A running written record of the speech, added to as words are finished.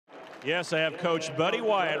Yes, I have Coach Buddy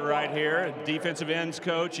Wyatt right here, defensive ends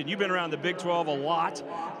coach, and you've been around the Big 12 a lot.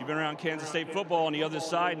 You've been around Kansas State football on the other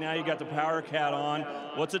side. Now you got the Power Cat on.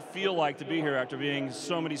 What's it feel like to be here after being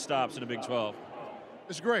so many stops in the Big 12?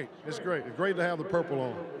 It's great. It's great. It's great to have the purple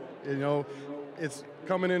on. You know, it's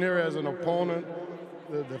coming in here as an opponent.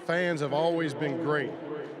 The fans have always been great.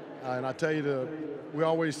 And I tell you, we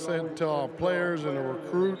always said to our players and the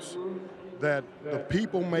recruits that the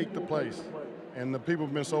people make the place. And the people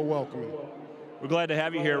have been so welcoming. We're glad to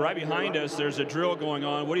have you here. Right behind us, there's a drill going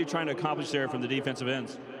on. What are you trying to accomplish there from the defensive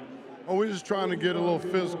ends? Oh, we're just trying to get a little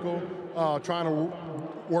physical, trying to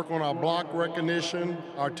work on our block recognition,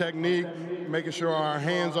 our technique, making sure our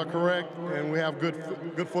hands are correct, and we have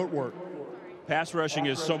good footwork. Pass rushing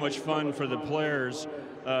is so much fun for the players.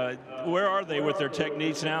 Where are they with their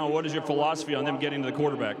techniques now? What is your philosophy on them getting to the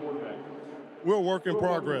quarterback? We're a work in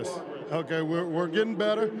progress. Okay, we're getting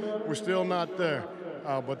better. We're still not there.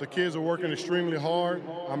 But the kids are working extremely hard.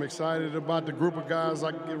 I'm excited about the group of guys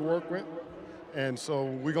I can get work with. And so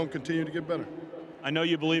we're going to continue to get better. I know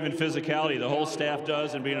you believe in physicality. The whole staff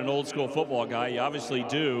does, and being an old school football guy, you obviously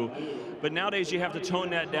do. But nowadays you have to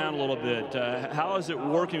tone that down a little bit. How is it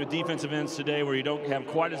working with defensive ends today where you don't have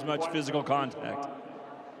quite as much physical contact?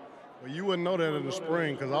 Well, you wouldn't know that in the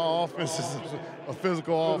spring because our offense is a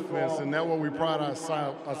physical offense, and that's what we pride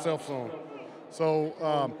ourselves on.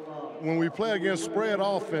 So when we play against spread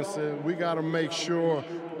offense, we got to make sure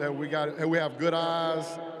that we have good eyes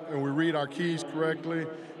and we read our keys correctly,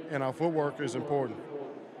 and our footwork is important.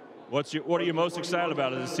 What are you most excited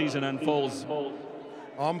about as the season unfolds?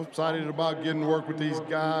 I'm excited about getting to work with these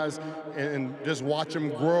guys and just watch them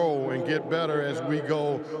grow and get better as we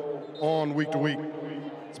go on week to week.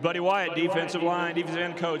 It's Buddy Wyatt, defensive line, defensive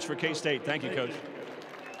end coach for K-State. Thank you, Coach.